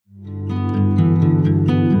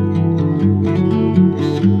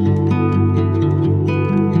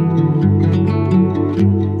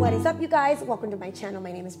welcome to my channel.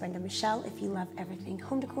 My name is Brenda Michelle. If you love everything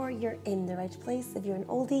home decor, you're in the right place. If you're an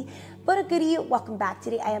oldie but a goodie, welcome back.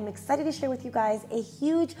 Today I am excited to share with you guys a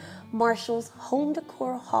huge Marshalls home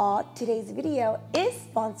decor haul. Today's video is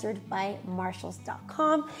sponsored by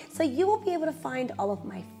Marshalls.com, so you will be able to find all of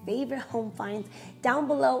my favorite home finds down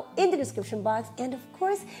below in the description box. And of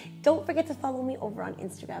course, don't forget to follow me over on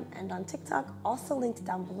Instagram and on TikTok, also linked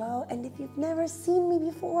down below. And if you've never seen me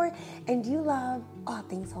before and you love all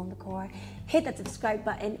things home decor, hit that subscribe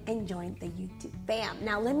button and join the YouTube fam.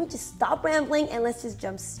 Now let me just stop rambling and let's just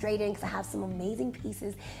jump straight in because I have some amazing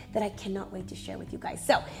pieces that I cannot wait to share with you guys.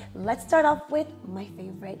 So let's start off with my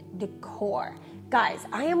favorite decor. Guys,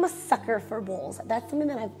 I am a sucker for bowls. That's something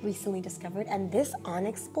that I've recently discovered, and this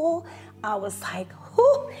onyx bowl, I was like,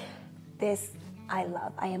 whoo, this I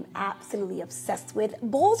love. I am absolutely obsessed with.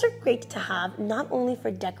 Bowls are great to have, not only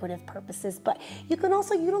for decorative purposes, but you can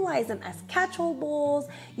also utilize them as catch-all bowls.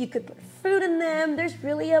 You could put fruit in them. There's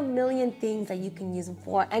really a million things that you can use them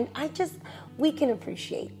for, and we can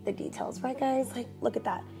appreciate the details, right guys? Like, look at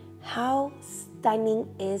that. How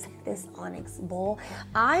stunning is this onyx bowl?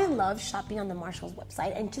 I love shopping on the Marshalls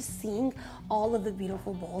website and just seeing all of the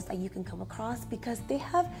beautiful bowls that you can come across because they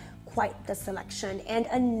have quite the selection. And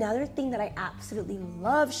another thing that I absolutely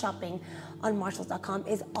love shopping on Marshalls.com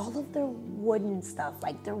is all of their wooden stuff,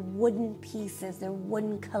 like their wooden pieces, their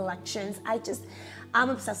wooden collections. I'm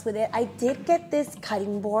obsessed with it. I did get this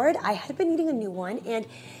cutting board. I had been needing a new one, and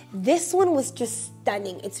this one was just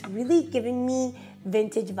stunning. It's really giving me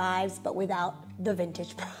vintage vibes, but without the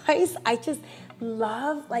vintage price. I just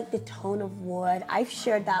love like the tone of wood. I've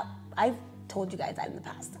told you guys that in the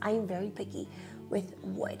past. I am very picky with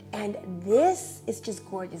wood, and this is just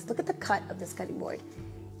gorgeous. Look at the cut of this cutting board.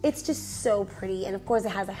 It's just so pretty, and of course it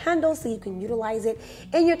has a handle so you can utilize it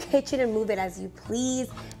in your kitchen and move it as you please.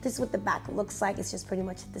 This is what the back looks like. It's just pretty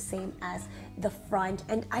much the same as the front,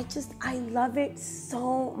 and I love it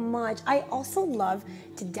so much. I also love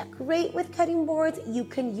to decorate with cutting boards. You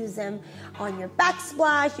can use them on your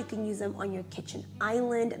backsplash, you can use them on your kitchen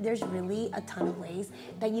island. There's really a ton of ways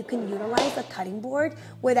that you can utilize a cutting board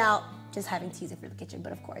without just having to use it for the kitchen,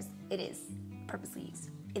 but of course it is purposely used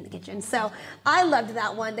in the kitchen. So I loved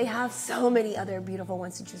that one. They have so many other beautiful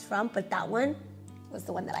ones to choose from, but that one was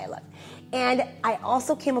the one that I loved. And I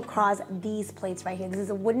also came across these plates right here. This is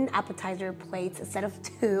a wooden appetizer plates, a set of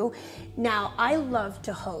 2. Now, I love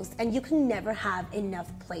to host, and you can never have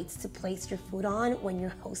enough plates to place your food on when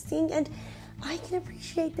you're hosting, and I can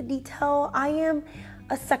appreciate the detail. I am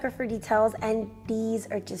a sucker for details, and these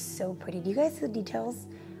are just so pretty. Do you guys see the details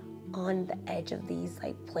on the edge of these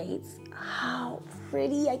like plates? How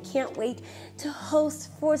pretty. I can't wait to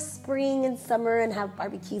host for spring and summer and have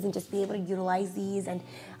barbecues and just be able to utilize these, and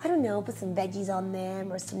I don't know, put some veggies on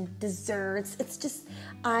them or some desserts. It's just,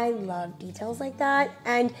 I love details like that.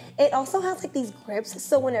 And it also has like these grips,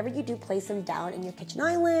 so whenever you do place them down in your kitchen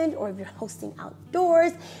island or if you're hosting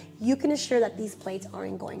outdoors, you can assure that these plates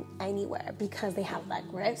aren't going anywhere because they have that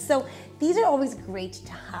grip. So these are always great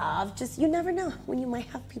to have. Just, you never know when you might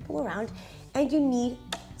have people around and you need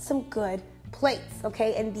some good plates,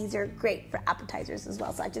 okay? And these are great for appetizers as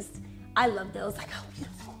well. So I love those. Like, how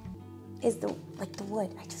beautiful is the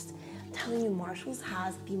wood? I'm telling you, Marshalls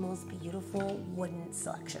has the most beautiful wooden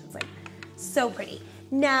selections. Like, so pretty.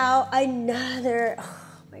 Now,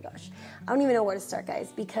 oh my gosh, I don't even know where to start,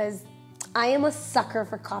 guys, because I am a sucker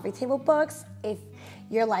for coffee table books. If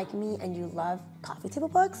you're like me and you love coffee table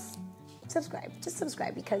books, subscribe. Just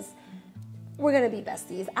subscribe because we're gonna be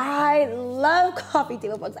besties. I love coffee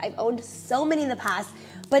table books. I've owned so many in the past,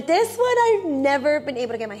 but this one I've never been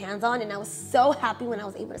able to get my hands on, and I was so happy when I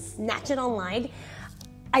was able to snatch it online.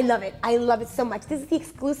 I love it. I love it so much. This is the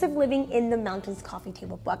exclusive Living in the Mountains coffee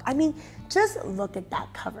table book. I mean, just look at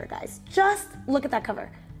that cover, guys. Just look at that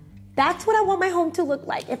cover. That's what I want my home to look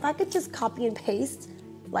like. If I could just copy and paste,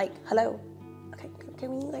 like, hello.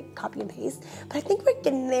 Can we like copy and paste? But I think we're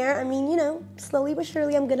getting there. I mean, you know, slowly but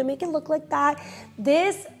surely I'm gonna make it look like that.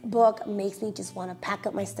 This book makes me just wanna pack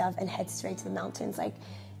up my stuff and head straight to the mountains. Like,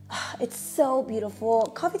 it's so beautiful.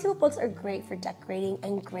 Coffee table books are great for decorating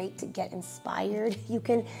and great to get inspired. You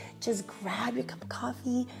can just grab your cup of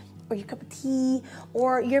coffee or your cup of tea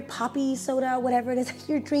or your poppy soda, whatever it is that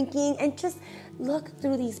you're drinking, and just look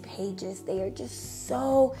through these pages. They are just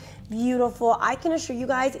so beautiful. I can assure you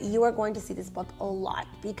guys, you are going to see this book a lot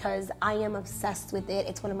because I am obsessed with it.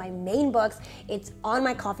 It's one of my main books. It's on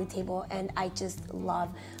my coffee table, and I just love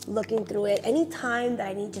looking through it. Anytime that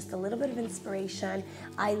I need just a little bit of inspiration,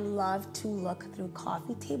 I love to look through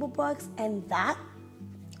coffee table books, and that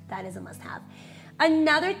is a must-have.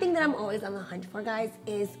 Another thing that I'm always on the hunt for, guys,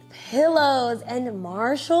 is pillows, and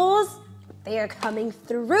Marshalls they are coming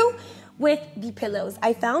through with the pillows.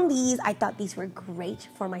 I found these. I thought these were great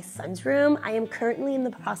for my son's room. I am currently in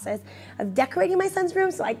the process of decorating my son's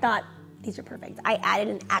room, so I thought these are perfect. I added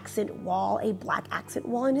an accent wall, a black accent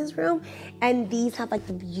wall in his room, and these have like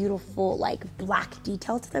the beautiful like black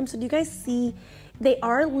detail to them. So do you guys see? They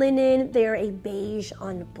are linen. They're a beige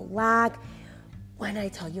on black. When I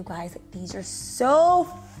tell you guys, these are so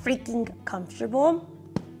freaking comfortable.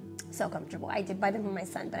 So comfortable. I did buy them for my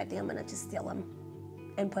son, but I think I'm gonna just steal them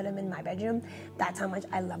and put them in my bedroom. That's how much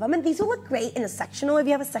I love them. And these will look great in a sectional. If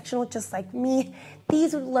you have a sectional just like me,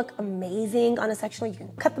 these would look amazing on a sectional. You can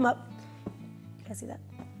cut them up. You guys see that?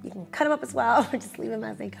 You can cut them up as well, or just leave them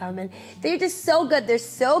as they come. And they're just so good. They're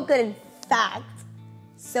so good. In fact,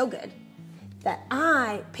 so good that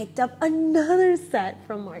I picked up another set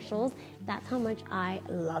from Marshall's. That's how much I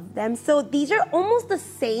love them. So these are almost the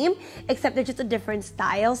same, except they're just a different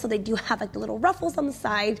style. So they do have like the little ruffles on the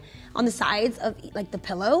sides of like the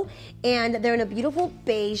pillow, and they're in a beautiful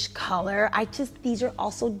beige color. These are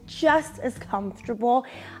also just as comfortable.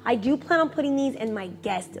 I do plan on putting these in my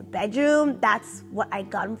guest bedroom. That's what I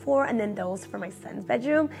got them for, and then those for my son's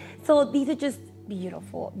bedroom. So these are just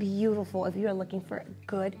beautiful, beautiful. If you are looking for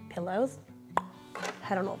good pillows,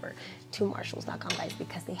 head on over to marshalls.com, guys,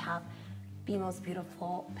 because they have the most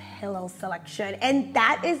beautiful pillow selection. And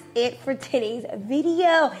that is it for today's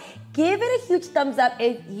video. Give it a huge thumbs up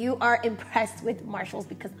if you are impressed with Marshalls,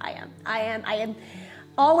 because I am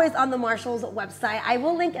always on the Marshalls website. I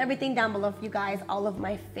will link everything down below for you guys, all of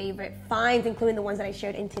my favorite finds, including the ones that I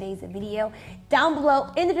shared in today's video, down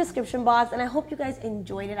below in the description box. And I hope you guys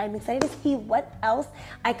enjoyed it. I'm excited to see what else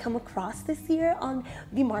I come across this year on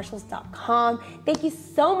themarshalls.com. Thank you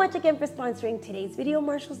so much again for sponsoring today's video,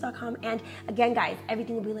 marshalls.com. And again, guys,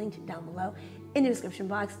 everything will be linked down below in the description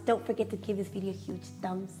box. Don't forget to give this video a huge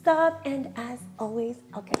thumbs up. And as always,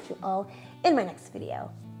 I'll catch you all in my next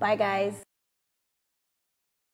video. Bye, guys.